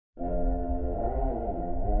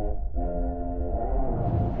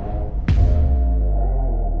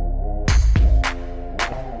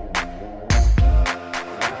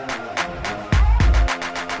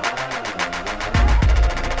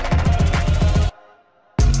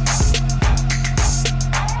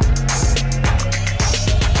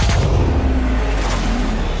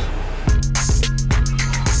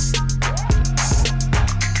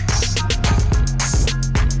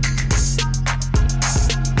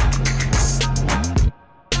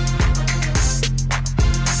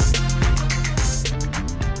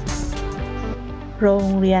โรง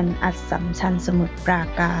เรียนอัสสัมชัญสมุทรปรา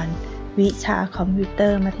การวิชาคอมพิวเตอ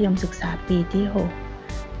ร์มัธยมศึกษาปีที่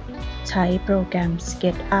 6 ใช้โปรแกรม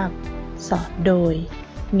Sketchup สอนโดย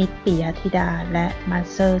มิตร ปิยธิดาและมาส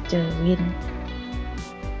เตอร์ เจอวิน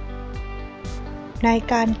ใน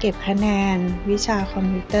การเก็บคะแนนวิชาคอม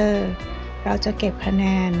พิวเตอร์เราจะเก็บคะแน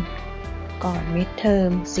นก่อนมิดเทอม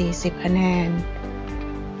40คะแนน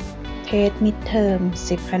เทสมิดเทอม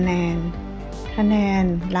10คะแนนคะแนน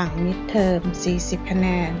หลังมิดเทอม40คะแน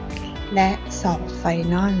นและสอบไฟ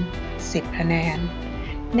นอล10คะแนน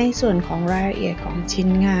ในส่วนของรายละเอียดของชิ้น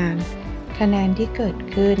งานคะแนนที่เกิด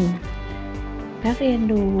ขึ้นนักเรียน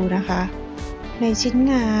ดูนะคะในชิ้น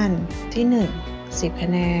งานที่1 10คะ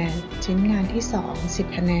แนนชิ้นงานที่2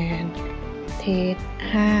 10คะแนนเทส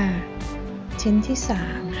5ชิ้นที่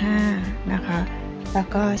3 5นะคะแล้ว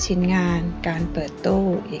ก็ชิ้นงานการเปิดตู้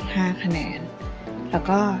อีก5คะแนนแล้ว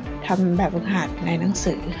ก็ทำแบบฝึกหัดในหนัง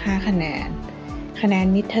สือ5คะแนนคะแนน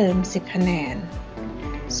มิดเทอม10คะแนน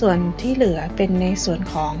ส่วนที่เหลือเป็นในส่วน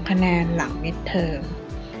ของคะแนนหลังมิดเทอม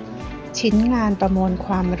ชิ้นงานประมวลค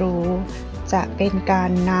วามรู้จะเป็นกา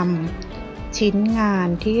รนำชิ้นงาน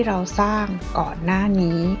ที่เราสร้างก่อนหน้า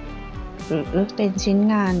นี้หรือเป็นชิ้น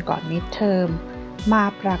งานก่อนมิดเทอมมา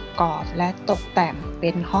ประกอบและตกแต่งเป็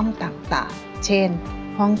นห้องต่างๆเช่น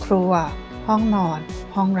ห้องครัวห้องนอน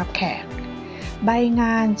ห้องรับแขกใบง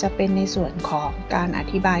านจะเป็นในส่วนของการอ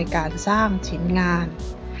ธิบายการสร้างชิ้นงาน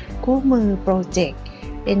คู่มือโปรเจกต์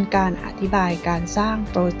เป็นการอธิบายการสร้าง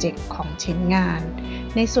โปรเจกต์ของชิ้นงาน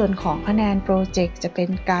ในส่วนของคะแนนโปรเจกต์จะเป็น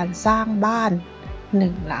การสร้างบ้าน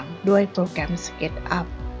1หลังด้วยโปรแกรม Sketchup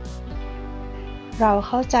เราเ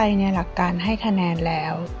ข้าใจในหลักการให้คะแนนแล้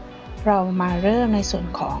วเรามาเริ่มในส่วน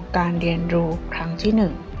ของการเรียนรู้ครั้งที่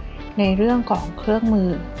1ในเรื่องของเครื่องมือ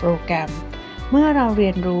โปรแกรมเมื่อเราเรี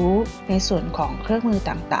ยนรู้ในส่วนของเครื่องมือ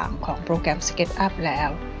ต่างๆของโปรแกรม Sketchup แล้ว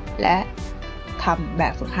และทำแบ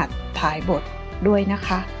บฝึกหัดท้ายบทด้วยนะค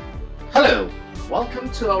ะ Hello, welcome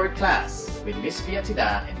to our class with Miss Piyathida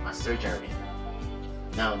and Master Jerwen.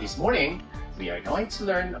 Now this morning, we are going to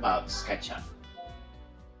learn about SketchUp.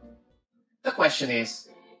 The question is,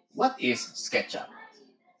 what is SketchUp?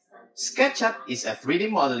 SketchUp is a 3D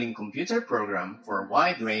modeling computer program for a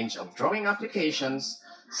wide range of drawing applications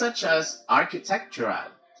such as architectural,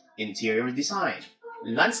 interior design,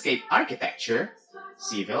 landscape architecture,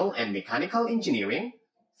 civil and mechanical engineering,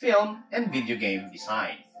 film and video game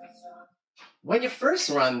design. When you first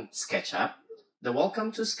run SketchUp, the Welcome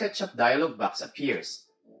to SketchUp dialog box appears,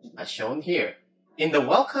 as shown here. In the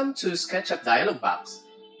Welcome to SketchUp dialog box,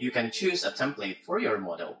 you can choose a template for your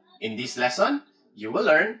model. In this lesson, you will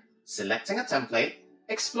learn selecting a template,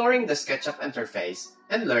 exploring the Sketchup interface,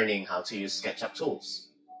 and learning how to use Sketchup tools.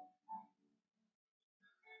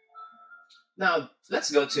 Now,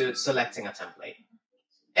 let's go to selecting a template.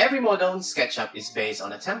 Every model in SketchUp is based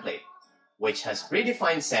on a template, which has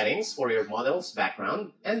predefined settings for your model's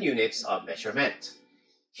background and units of measurement.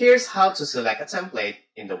 Here's how to select a template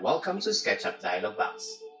in the Welcome to SketchUp dialog box.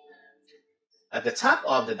 At the top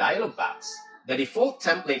of the dialog box, the default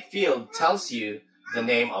template field tells you the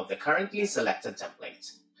name of the currently selected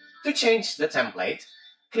template. To change the template,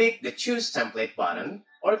 click the Choose Template button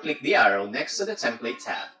or click the arrow next to the Template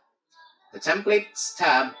tab. The Templates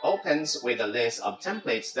tab opens with a list of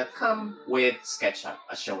templates that come with SketchUp,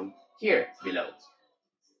 as shown here below.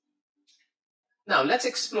 Now let's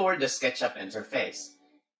explore the SketchUp interface.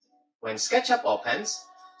 When SketchUp opens,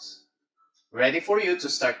 ready for you to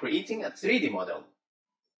start creating a 3D model.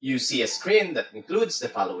 You see a screen that includes the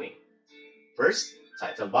following. First,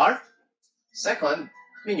 title bar. Second,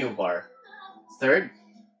 menu bar. Third,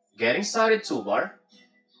 getting started toolbar.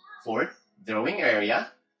 Fourth, drawing area.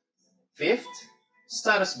 Fifth,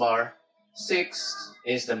 status bar. Sixth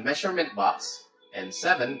is the measurement box. And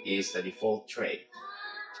 7 is the default tray.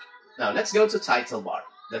 Now let's go to title bar.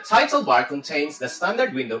 The title bar contains the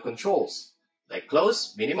standard window controls, like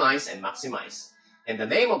close, minimize, and maximize, and the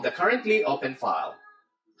name of the currently open file.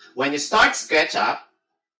 When you start SketchUp,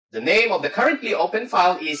 the name of the currently open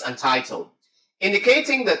file is Untitled,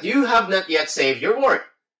 indicating that you have not yet saved your work.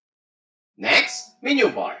 Next, menu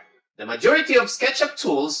bar. The majority of Sketchup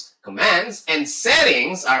tools, commands, and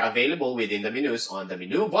settings are available within the menus on the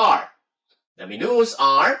menu bar. The menus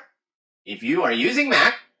are, if you are using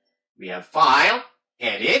Mac, we have File,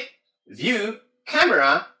 Edit, View,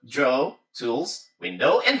 Camera, Draw, Tools,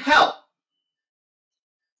 Window, and Help.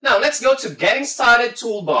 Now let's go to Getting Started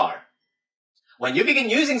toolbar. When you begin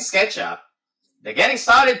using SketchUp, the Getting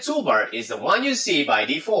Started toolbar is the one you see by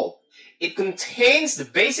default. It contains the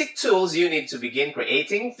basic tools you need to begin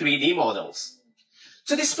creating 3D models.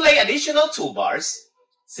 To display additional toolbars,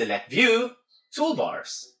 select View,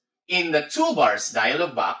 Toolbars. In the Toolbars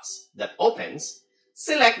dialog box that opens,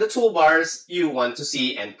 select the toolbars you want to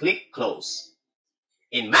see and click Close.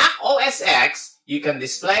 In Mac OS X, you can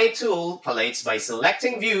display tool palettes by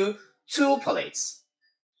selecting View Tool Palettes.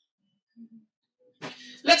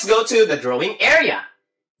 Let's go to the drawing area.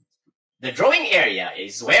 The drawing area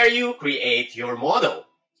is where you create your model.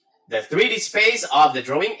 The 3D space of the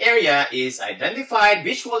drawing area is identified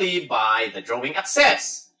visually by the drawing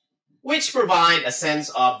axes, which provide a sense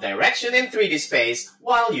of direction in 3D space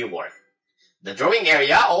while you work. The drawing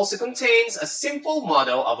area also contains a simple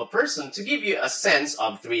model of a person to give you a sense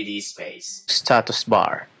of 3D space. Status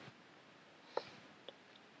bar.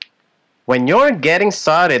 When you're getting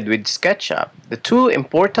started with SketchUp, the two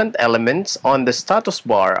important elements on the status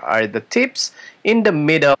bar are the tips in the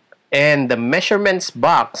middle and the measurements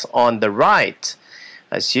box on the right.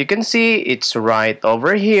 As you can see, it's right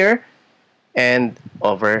over here and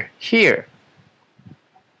over here.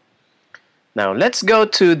 Now let's go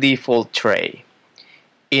to default tray.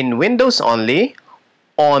 In Windows only,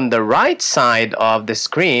 on the right side of the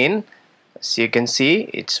screen, as you can see,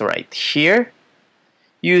 it's right here,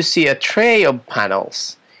 you see a tray of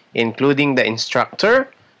panels, including the instructor,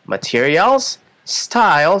 materials,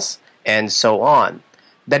 styles, and so on.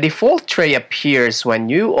 The default tray appears when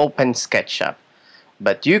you open SketchUp,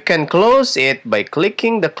 but you can close it by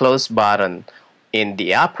clicking the Close button in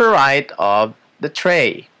the upper right of the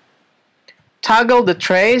tray. Toggle the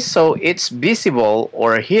tray so it's visible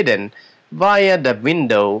or hidden via the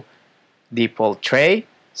Window Default Tray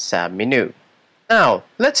submenu. Now,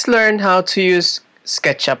 let's learn how to use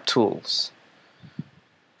SketchUp tools.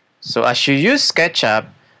 So as you use SketchUp,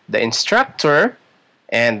 the instructor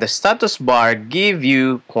and the status bar give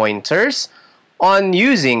you pointers on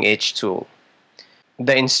using each tool.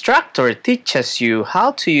 The instructor teaches you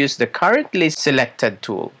how to use the currently selected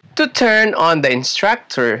tool. To turn on the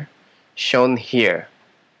instructor, shown here,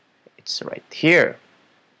 it's right here.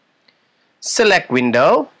 Select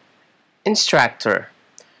Window, Instructor,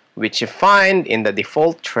 which you find in the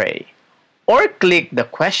default tray, or click the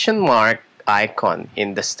question mark icon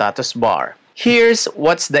in the status bar. Here's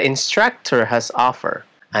what the instructor has offered: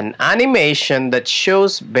 an animation that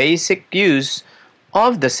shows basic use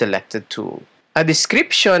of the selected tool, a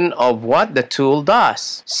description of what the tool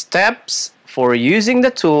does, steps for using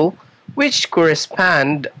the tool which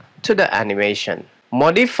correspond to the animation,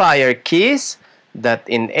 modifier keys that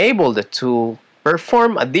enable the tool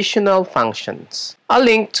perform additional functions, a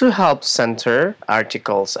link to help center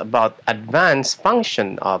articles about advanced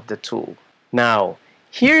function of the tool. Now,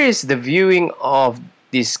 here is the viewing of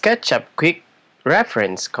the SketchUp Quick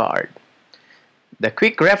Reference Card. The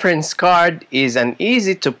Quick Reference Card is an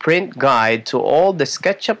easy-to-print guide to all the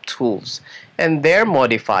SketchUp tools and their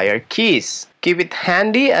modifier keys. Keep it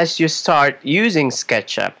handy as you start using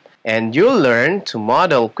SketchUp, and you'll learn to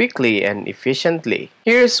model quickly and efficiently.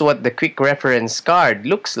 Here's what the Quick Reference Card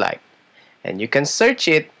looks like, and you can search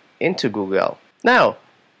it into Google. Now,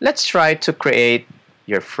 let's try to create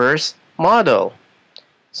your first model.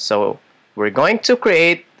 So, we're going to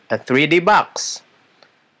create a 3D box.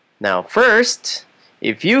 Now, first,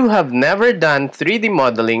 if you have never done 3D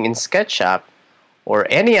modeling in SketchUp or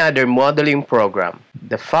any other modeling program,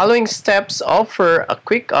 the following steps offer a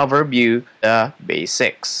quick overview of the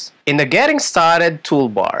basics. In the Getting Started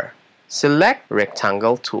toolbar, select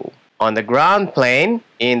Rectangle tool. On the ground plane,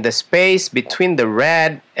 in the space between the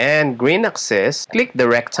red and green axis, click the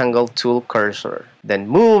Rectangle tool cursor. Then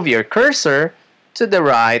move your cursor to the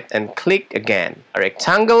right and click again. A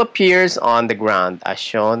rectangle appears on the ground as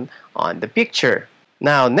shown on the picture.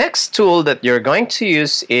 Now, next tool that you're going to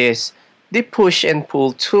use is the Push and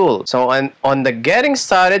Pull tool. So on the Getting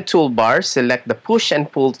Started toolbar, select the Push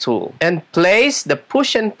and Pull tool and place the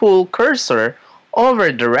Push and Pull cursor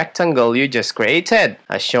over the rectangle you just created,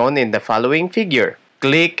 as shown in the following figure.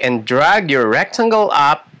 Click and drag your rectangle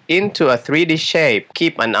up into a 3D shape.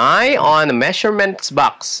 Keep an eye on the measurements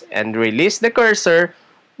box and release the cursor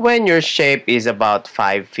when your shape is about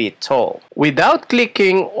 5 feet tall. Without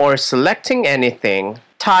clicking or selecting anything,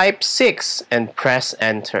 type 6 and press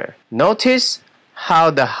enter. Notice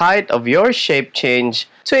how the height of your shape changed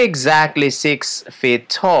to exactly 6 feet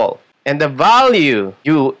tall, and the value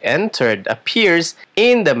you entered appears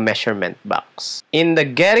in the measurement box. In the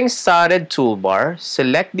Getting Started toolbar,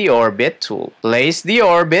 select the Orbit tool. Place the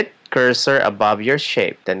orbit cursor above your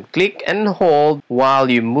shape, then click and hold while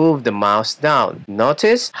you move the mouse down.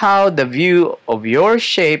 Notice how the view of your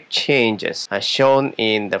shape changes, as shown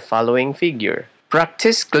in the following figure.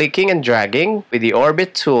 Practice clicking and dragging with the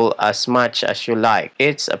Orbit tool as much as you like.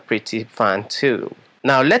 It's a pretty fun tool.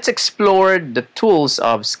 Now let's explore the tools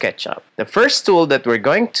of SketchUp. The first tool that we're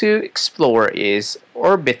going to explore is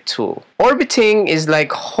Orbit tool. Orbiting is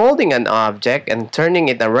like holding an object and turning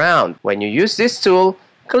it around. When you use this tool,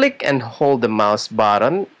 click and hold the mouse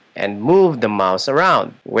button and move the mouse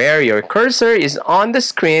around. Where your cursor is on the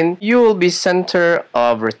screen, you will be center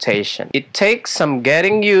of rotation. It takes some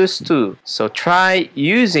getting used to, so try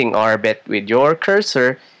using Orbit with your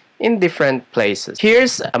cursor in different places.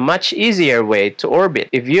 Here's a much easier way to orbit.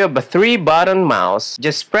 If you have a 3-button mouse,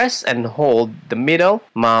 just press and hold the middle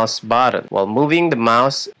mouse button while moving the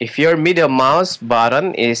mouse. If your middle mouse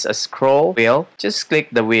button is a scroll wheel, just click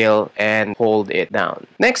the wheel and hold it down.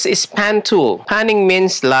 Next is Pan tool. Panning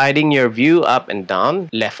means sliding your view up and down,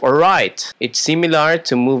 left or right. It's similar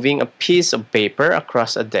to moving a piece of paper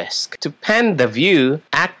across a desk. To pan the view,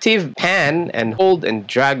 active pan and hold and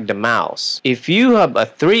drag the mouse. If you have a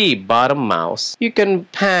 3-button mouse, you can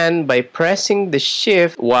pan by pressing the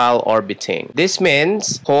shift while orbiting. This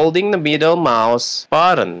means holding the middle mouse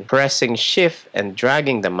button, pressing shift and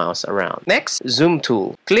dragging the mouse around. Next, zoom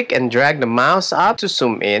tool. Click and drag the mouse up to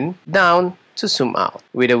zoom in, down to zoom out.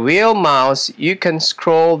 With a wheel mouse, you can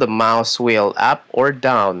scroll the mouse wheel up or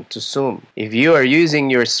down to zoom. If you are using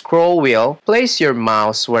your scroll wheel, place your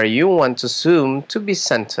mouse where you want to zoom to be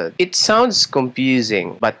centered. It sounds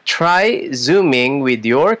confusing, but try zooming with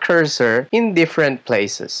your cursor in different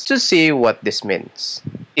places to see what this means.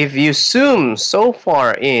 If you zoom so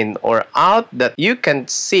far in or out that you can't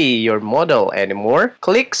see your model anymore,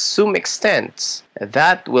 click Zoom Extents.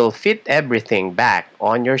 That will fit everything back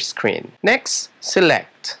on your screen. Next, select.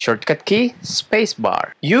 Shortcut key,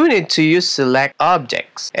 spacebar. You need to use select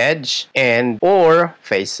objects, edge, and or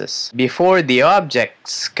faces. Before the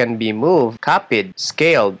objects can be moved, copied,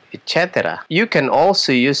 scaled, etc. You can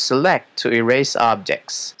also use select to erase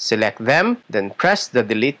objects. Select them, then press the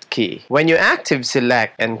delete key. When you active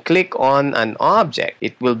select and click on an object,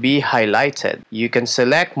 it will be highlighted. You can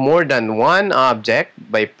select more than one object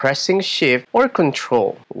by pressing shift or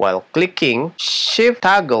control. While clicking, shift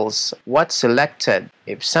toggles what's selected.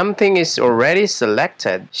 If something is already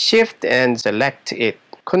selected, shift and select it.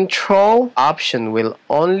 Control option will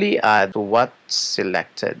only add to what's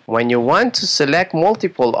selected. When you want to select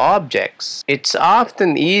multiple objects, it's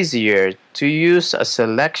often easier to use a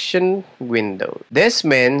selection window. This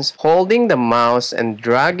means holding the mouse and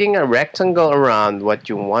dragging a rectangle around what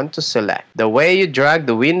you want to select. The way you drag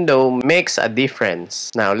the window makes a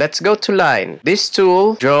difference. Now let's go to line. This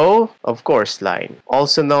tool, draw, of course, line,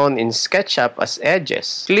 also known in SketchUp as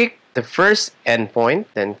edges. Click the first endpoint,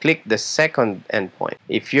 then click the second endpoint.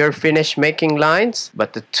 If you're finished making lines,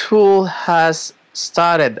 but the tool has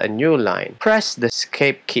started a new line, press the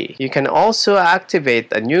escape key. You can also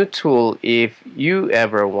activate a new tool if you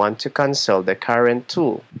ever want to cancel the current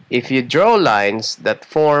tool. If you draw lines that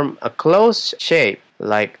form a closed shape,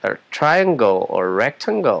 like a triangle or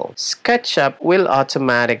rectangle, SketchUp will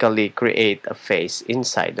automatically create a face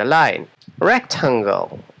inside the line.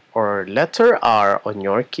 Rectangle, or letter R on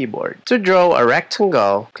your keyboard. To draw a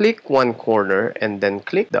rectangle, click one corner and then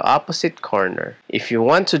click the opposite corner. If you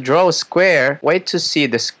want to draw a square, wait to see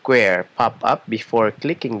the square pop up before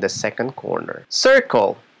clicking the second corner.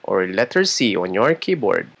 Circle, or letter C on your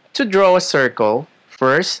keyboard. To draw a circle,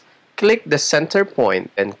 first click the center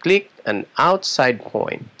point and click an outside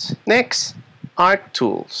point. Next, arc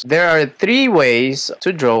tools. There are 3 ways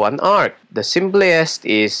to draw an arc. The simplest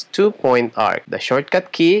is 2-point arc. The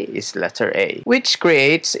shortcut key is letter A, which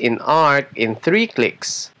creates an arc in 3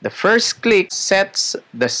 clicks. The first click sets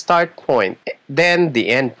the start point, then the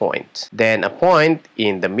end point, then a point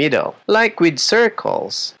in the middle. Like with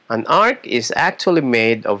circles, an arc is actually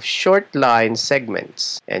made of short line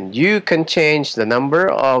segments, and you can change the number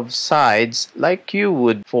of sides like you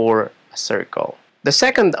would for a circle. The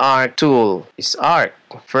second arc tool is arc.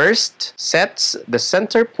 First, sets the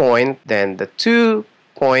center point, then the 2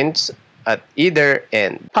 points at either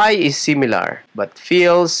end. Pie is similar, but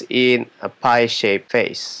fills in a pie-shaped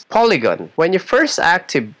face. Polygon. When you first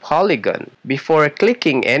active polygon, before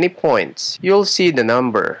clicking any points, you'll see the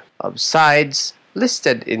number of sides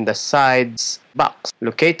listed in the sides box,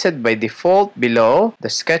 located by default below the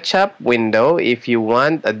SketchUp window. If you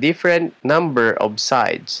want a different number of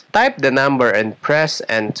sides, type the number and press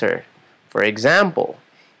enter. For example,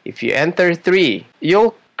 if you enter 3,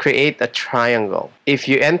 you'll create a triangle. If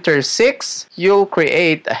you enter 6, you'll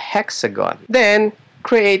create a hexagon. Then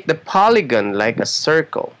create the polygon like a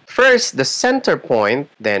circle. First the center point,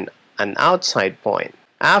 then an outside point.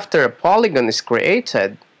 After a polygon is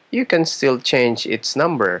created, you can still change its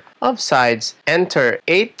number of sides. Enter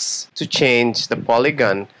 8s to change the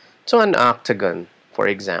polygon to an octagon. for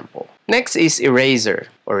example. Next is eraser,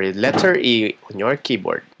 or letter E on your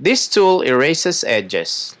keyboard. This tool erases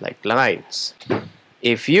edges, like lines.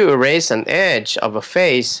 If you erase an edge of a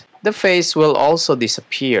face, the face will also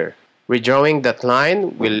disappear. Redrawing that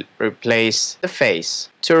line will replace the face.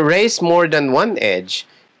 To erase more than one edge,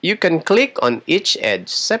 you can click on each edge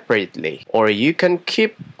separately, or you can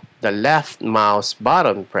keep the left mouse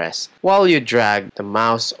button pressed while you drag the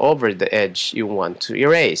mouse over the edge you want to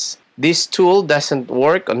erase. This tool doesn't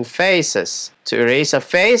work on faces. To erase a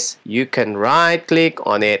face, you can right-click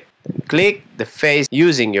on it, click the face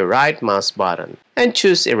using your right mouse button, and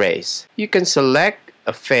choose Erase. You can select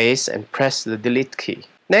a face and press the Delete key.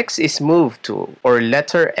 Next is Move tool, or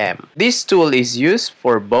letter M. This tool is used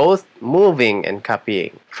for both moving and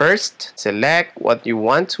copying. First, select what you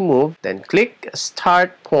want to move, then click a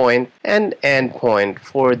start point and end point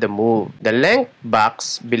for the move. The length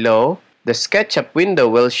box below the SketchUp window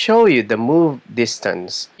will show you the move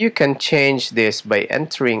distance. You can change this by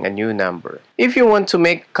entering a new number. If you want to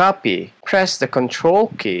make a copy, press the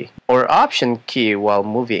Control key or Option key while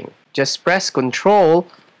moving. Just press Control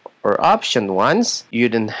or Option once. You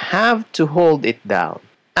don't have to hold it down.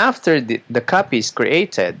 After the copy is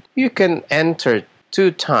created, you can enter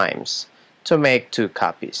 2 times to make 2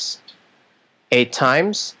 copies, 8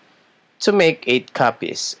 times to make 8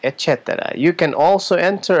 copies, etc. You can also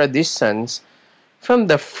enter a distance from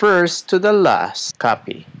the first to the last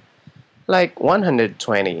copy, like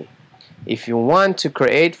 120. If you want to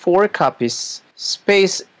create 4 copies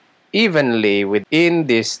spaced evenly within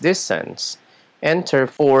this distance, enter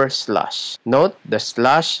 4/. Note the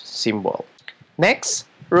slash symbol. Next,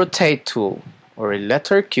 Rotate tool, or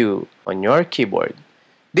letter Q on your keyboard.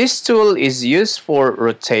 This tool is used for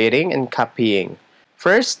rotating and copying.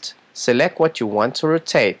 First, select what you want to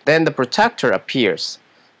rotate. Then the protractor appears.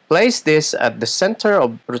 Place this at the center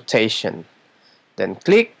of rotation. Then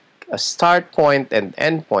click a start point and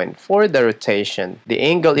end point for the rotation. The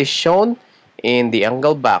angle is shown in the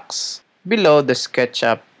angle box below the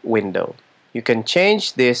SketchUp window. You can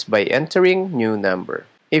change this by entering new number.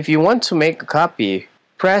 If you want to make a copy,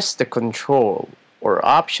 press the Control or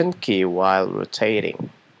Option key while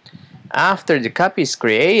rotating. After the copy is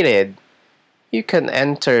created, you can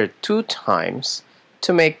enter 2 times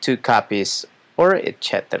to make 2 copies, or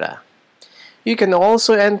etc. You can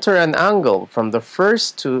also enter an angle from the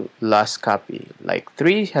first to last copy, like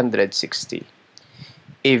 360.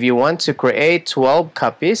 If you want to create 12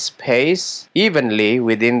 copies spaced evenly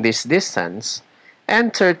within this distance,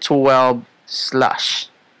 enter 12/.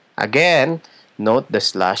 Again, note the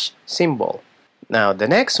slash symbol. Now, the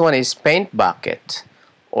next one is Paint Bucket,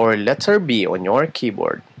 or letter B on your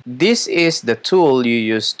keyboard. This is the tool you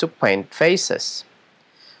use to paint faces.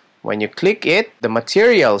 When you click it, the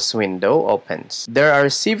Materials window opens. There are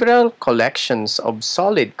several collections of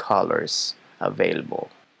solid colors available.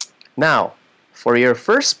 Now, for your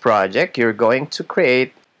first project, you're going to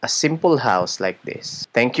create a simple house like this.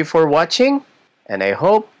 Thank you for watching, and I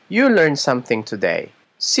hope you learned something today.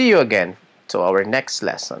 See you again to our next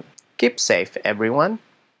lesson. Keep safe, everyone.